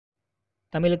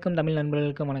தமிழுக்கும் தமிழ்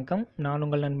நண்பர்களுக்கும் வணக்கம். நான்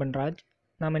உங்கள் நண்பன் ராஜ்.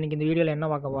 நாம் இன்றைக்கி இந்த வீடியோவில் என்ன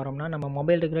பார்க்க போகிறோம்னா, நம்ம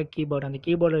மொபைல் இருக்கிற கீபோர்டு, அந்த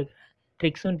கீபோர்டு இருக்கிற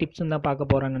ட்ரிக்ஸும் டிப்ஸும் தான் பார்க்க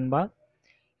போகிறோம் நண்பா.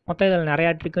 மொத்தம் இதில் நிறையா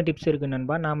ட்ரிக்கும் டிப்ஸ் இருக்குது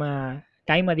நண்பா. நாம்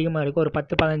டைம் அதிகமாக இருக்குது, ஒரு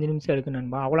 10-15 நிமிஷம் இருக்குது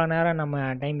நண்பா. அவ்வளோ நேரம் நம்ம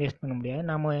டைம் வேஸ்ட் பண்ண முடியாது.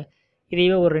 நம்ம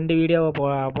இதையே ஒரு 2 வீடியோவை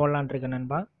போடலான்ட்டு இருக்கேன்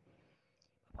நண்பா.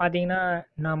 பார்த்தீங்கன்னா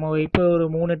நாம் இப்போ ஒரு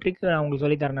 3 ட்ரிக் நான் உங்களுக்கு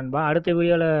சொல்லித்தரேன் நண்பா. அடுத்த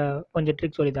வீடியோவில் கொஞ்சம்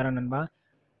ட்ரிக் சொல்லித்தரேன் நண்பா.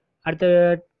 அடுத்த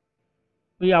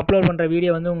அப்லோட் பண்ணுற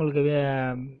வீடியோ வந்து உங்களுக்கு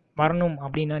வரணும்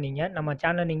அப்படின்னா நீங்கள் நம்ம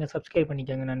சேனலை நீங்கள் சப்ஸ்கிரைப்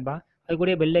பண்ணிக்கோங்க நண்பா. அது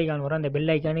கூட பெல் ஐக்கான் வரும், அந்த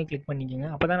பெல் ஐக்கானே கிளிக் பண்ணிக்கோங்க.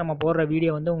 அப்போ தான் நம்ம போடுற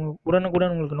வீடியோ வந்து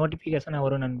உடனுக்குடன் உங்களுக்கு நோட்டிஃபிகேஷனாக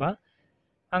வரும் நண்பா.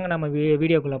 வாங்க நம்ம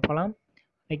வீடியோக்குள்ளே போகலாம்.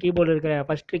 இந்த கீபோர்டு இருக்கிற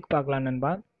ஃபஸ்ட் ட்ரிக் பார்க்கலாம்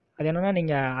நண்பா. அது என்னென்னா,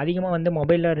 நீங்கள் அதிகமாக வந்து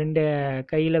மொபைலில் 2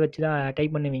 கையில் வச்சு தான்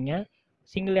டைப் பண்ணுவீங்க.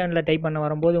 சிங்கிள் ஹேண்டில் டைப் பண்ண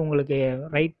வரும்போது உங்களுக்கு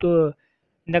ரைட் டு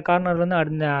இந்த கார்னர்லேருந்து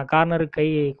அந்த கார்னருக்கு கை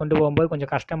கொண்டு போகும்போது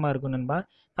கொஞ்சம் கஷ்டமாக இருக்கும் நண்பா.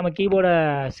 நம்ம கீபோர்டை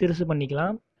சிறுசு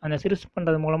பண்ணிக்கலாம். அந்த சிறுசு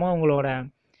பண்ணுறது மூலமாக உங்களோட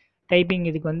டைப்பிங்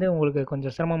இதுக்கு வந்து உங்களுக்கு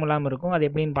கொஞ்சம் சிரமம் இல்லாமல் இருக்கும். அது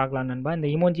எப்படின்னு பார்க்கலாம் நண்பா. இந்த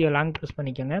இமோஜியை லாங் ப்ரெஸ்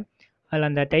பண்ணிக்கோங்க. அதில்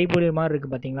அந்த டைப் மாதிரி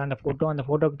இருக்குது பார்த்தீங்களா, அந்த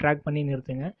ஃபோட்டோக்கு ட்ராக் பண்ணி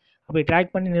நிறுத்துங்க. அப்படி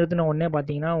ட்ராக் பண்ணி நிறுத்தின உடனே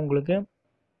பார்த்தீங்கன்னா உங்களுக்கு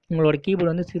உங்களோட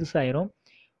கீபோர்டு வந்து சிறுசாயிரும்.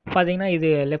 பார்த்தீங்கன்னா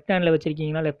இது லெஃப்ட் ஹேண்டில்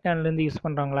வச்சுருக்கீங்கன்னா, லெஃப்ட் ஹேண்ட்லேருந்து யூஸ்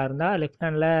பண்ணுறவங்களா இருந்தால் லெஃப்ட்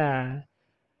ஹேண்டில்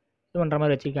இது பண்ணுற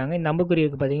மாதிரி வச்சுருக்காங்க. இந்த அம்புக்குறி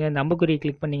இருக்குது பார்த்தீங்கன்னா, இந்த அம்புக்குறியை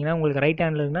கிளிக் பண்ணிங்கன்னா உங்களுக்கு ரைட்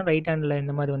ஹேண்டில் இருக்குன்னா ரைட் ஹேண்டில்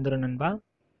இந்த மாதிரி வந்துடும் நண்பா.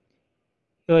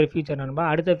 இது ஒரு ஃபியூச்சர் நண்பா.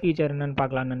 அடுத்த ஃபியூச்சர் என்னென்னு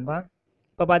பார்க்கலாம் நண்பா.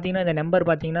 இப்போ பார்த்தீங்கன்னா இந்த நம்பர்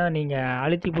பார்த்தீங்கன்னா நீங்கள்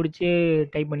அழுத்தி பிடிச்சி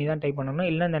டைப் பண்ணி தான் டைப் பண்ணணும்.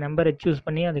 இல்லை இந்த நம்பரை சூஸ்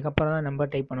பண்ணி அதுக்கப்புறம் தான்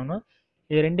நம்பர் டைப் பண்ணணும்.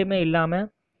 இது ரெண்டுமே இல்லாமல்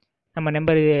நம்ம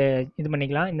நம்பர் இது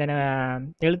பண்ணிக்கலாம். இந்த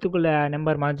எழுத்துக்குள்ளே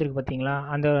நம்பர் மறைஞ்சிருக்கு பார்த்தீங்களா,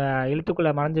 அந்த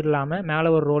எழுத்துக்குள்ளே மறைஞ்சிடலாமல்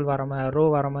மேலே ஒரு ரோ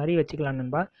வர மாதிரி வச்சுக்கலாம்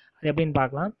நண்பா. அது எப்படின்னு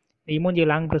பார்க்கலாம். இந்த இமோஜியை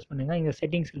லாங் ப்ரெஸ் பண்ணுங்கள். இங்கே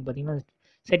செட்டிங்ஸ்க்கு பார்த்தீங்கன்னா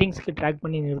செட்டிங்ஸ்க்கு ட்ராக்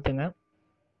பண்ணி நிறுத்துங்க.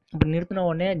 அப்படி நிறுத்தின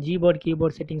உடனே Gboard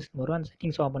கீபோர்ட் செட்டிங்ஸ் வரும். அந்த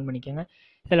செட்டிங்ஸ் ஓப்பன் பண்ணிக்கோங்க.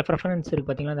 இதில் ப்ரெஃபரன்ஸ் இருக்குது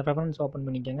பார்த்தீங்களா, அந்த ப்ரெஃபரன்ஸ் ஓப்பன்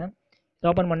பண்ணிக்கோங்க. இது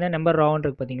ஓப்பன் பண்ணால் நம்பர் ராவுன்னு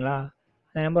இருக்குது பார்த்தீங்களா,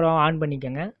 அந்த நம்பர் ராவ் ஆன்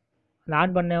பண்ணிக்கோங்க. அந்த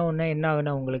ஆன் பண்ண உடனே என்ன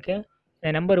ஆகுனா உங்களுக்கு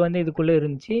இந்த நம்பர் வந்து இதுக்குள்ளே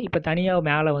இருந்துச்சு, இப்போ தனியாக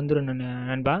மேலே வந்துடும்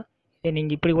நண்பா. இதை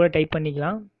நீங்கள் இப்படி கூட டைப்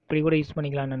பண்ணிக்கலாம், இப்படி கூட யூஸ்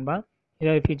பண்ணிக்கலாம் நண்பா.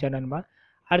 இதாவது ஃபியூச்சர் நண்பா.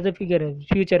 அடுத்த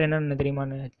ஃபியூச்சர் என்னென்னு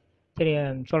தெரியுமான்னு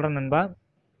சொல்கிறேன் நண்பா.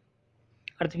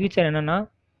 அடுத்த ஃபியூச்சர் என்னென்னா,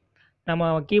 நம்ம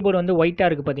கீபோர்டு வந்து ஒயிட்டாக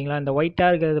இருக்குது பார்த்தீங்களா, இந்த ஒயிட்டாக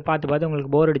இருக்கிறத பார்த்து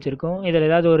உங்களுக்கு போர் அடிச்சிருக்கும். இதில்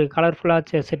ஏதாவது ஒரு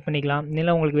கலர்ஃபுல்லாக செட் பண்ணிக்கலாம்.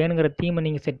 இல்லை உங்களுக்கு வேணுங்கிற தீமை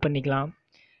நீங்கள் செட் பண்ணிக்கலாம்.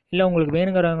 இல்லை உங்களுக்கு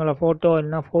வேணுங்கிறவங்கள ஃபோட்டோ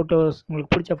இல்லைனா ஃபோட்டோஸ்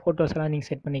உங்களுக்கு பிடிச்ச ஃபோட்டோஸ் எல்லாம் நீங்கள்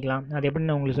செட் பண்ணிக்கலாம். அது எப்படின்னு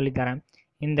நான் உங்களுக்கு சொல்லித்தரேன்.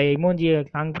 இந்த இமோஜியை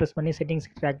லாங் ப்ரெஸ் பண்ணி செட்டிங்ஸ்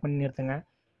ட்ராக் பண்ணி நிறுத்துங்க.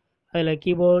 அதில்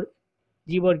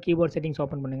Gboard கீபோர்ட் செட்டிங்ஸ்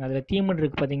ஓப்பன் பண்ணுங்கள். அதில் தீம்னு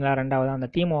இருக்குது பார்த்தீங்களா, ரெண்டாவது அந்த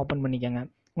தீமை ஓப்பன் பண்ணிக்கோங்க.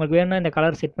 உங்களுக்கு வேணும்னா இந்த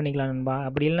கலர் செட் பண்ணிக்கலாம் நண்பா.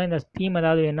 அப்படி இல்லைனா இந்த தீம்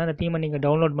ஏதாவது வேணும்னா அந்த தீமை நீங்கள்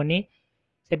டவுன்லோட் பண்ணி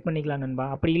செட் பண்ணிக்கலாம் நண்பா.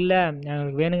 அப்படி இல்லை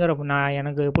எனக்கு வேணுங்கிற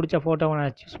எனக்கு பிடிச்ச ஃபோட்டோவை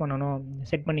நான் சூஸ் பண்ணணும்,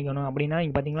 செட் பண்ணிக்கணும் அப்படின்னா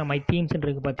இங்கே பார்த்தீங்களா மை தீம்ஸ்ன்னு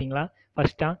இருக்குது பார்த்தீங்களா,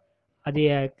 ஃபஸ்ட்டாக அதை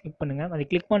கிளிக் பண்ணுங்கள். அதை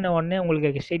கிளிக் பண்ண உடனே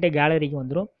உங்களுக்கு ஸ்ட்ரெயிட்டாக கேலரிக்கு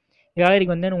வந்துடும்.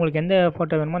 கேலரிக்கு வந்து உங்களுக்கு எந்த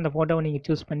ஃபோட்டோ வேணுமோ அந்த ஃபோட்டோவை நீங்கள்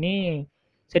சூஸ் பண்ணி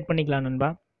செட் பண்ணிக்கலாம்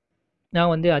நண்பா.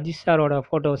 நான் வந்து அஜித் சாரோட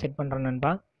ஃபோட்டோவை செட் பண்ணுறேன்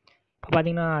நண்பா. இப்போ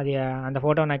பார்த்தீங்கன்னா அந்த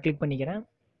ஃபோட்டோவை நான் கிளிக் பண்ணிக்கிறேன்.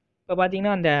 இப்போ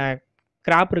பார்த்தீங்கன்னா அந்த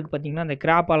கிராப் இருக்குது பார்த்தீங்கன்னா, அந்த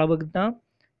கிராப் அளவுக்கு தான்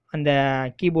அந்த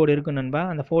கீபோர்டு இருக்கும் நண்பா.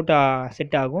 அந்த ஃபோட்டோ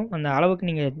செட் ஆகும். அந்த அளவுக்கு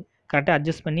நீங்கள் கரெக்டாக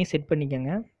அட்ஜஸ்ட் பண்ணி செட்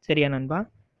பண்ணிக்கோங்க. சரியா நண்பா?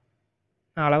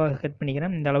 நான் அளவாக செட்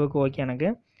பண்ணிக்கிறேன். இந்த அளவுக்கு ஓகே எனக்கு.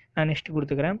 நான் நெக்ஸ்ட்டு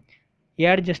கொடுத்துக்கிறேன்.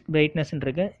 அட்ஜஸ்ட் பிரைட்னஸ்ன்னு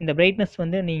இருக்குது. இந்த பிரைட்னஸ்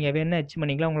வந்து நீங்கள் வேணால் அட்ஜஸ்ட்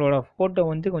பண்ணிக்கலாம். உங்களோட ஃபோட்டோ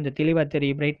வந்து கொஞ்சம் தெளிவாக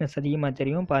தெரியும், பிரைட்னஸ் அதிகமாக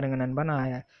தெரியும். பாருங்கள் நண்பா,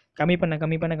 நான் கம்மி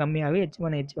பண்ண கம்மியாகவே ஹெச்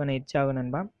பண்ண ஹெச் ஆகும்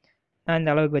நண்பா. நான்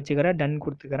இந்த அளவுக்கு வச்சுக்கிறேன். டன்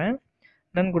கொடுத்துக்கிறேன்.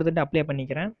 டன் கொடுத்துட்டு அப்ளை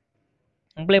பண்ணிக்கிறேன்.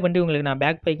 அப்ளை பண்ணிட்டு உங்களுக்கு நான்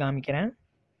பேக் போய் காமிக்கிறேன்.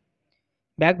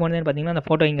 பேக் போனதுன்னு பார்த்தீங்கன்னா அந்த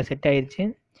ஃபோட்டோ இங்கே செட் ஆயிடுச்சு.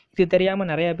 இது தெரியாமல்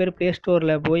நிறையா பேர் ப்ளே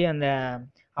ஸ்டோரில் போய் அந்த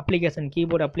அப்ளிகேஷன்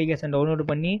கீபோர்டு அப்ளிகேஷன் டவுன்லோடு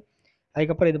பண்ணி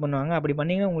அதுக்கப்புறம் இது பண்ணுவாங்க. அப்படி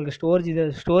பண்ணிங்கன்னா உங்களுக்கு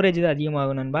ஸ்டோரேஜ் தான்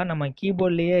அதிகமாகும் நண்பா. நம்ம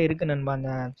கீபோர்ட்லேயே இருக்குது நண்பா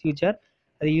அந்த ஃபியூச்சர்.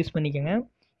 அதை யூஸ் பண்ணிக்கோங்க.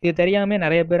 இது தெரியாமல்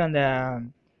நிறைய பேர் அந்த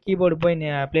கீபோர்டு போய்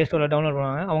ப்ளே ஸ்டோரில் டவுன்லோட்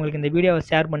பண்ணுவாங்க. அவங்களுக்கு இந்த வீடியோவை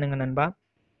ஷேர் பண்ணுங்கள் நண்பா.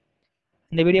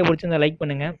 இந்த வீடியோ பிடிச்சிருந்தா லைக்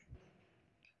பண்ணுங்கள்.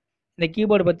 இந்த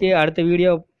கீபோர்டு பற்றி அடுத்த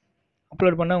வீடியோ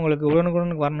அப்லோட் பண்ணால் உங்களுக்கு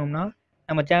உடனுக்குடன் வரணும்னா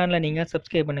நம்ம சேனலில் நீங்கள்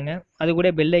சப்ஸ்கிரைப் பண்ணுங்கள். அது கூட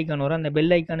பெல் ஐக்கான் வரும். அந்த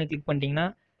பெல் ஐக்கானை கிளிக் பண்ணிட்டீங்கன்னா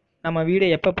நம்ம வீடியோ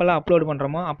எப்பப்போல்லாம் அப்லோட்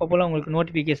பண்ணுறோமோ அப்பப்போல்லாம் உங்களுக்கு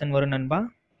நோட்டிஃபிகேஷன் வரும் நண்பா.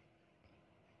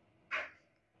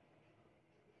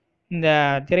 இந்த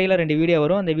திரையில் 2 வீடியோ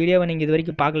வரும். அந்த வீடியோவை நீங்கள் இது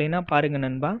வரைக்கும் பார்க்கலைன்னா பாருங்கள்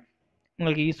நண்பா.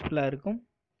 உங்களுக்கு யூஸ்ஃபுல்லாக இருக்கும்.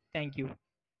 தேங்க்யூ.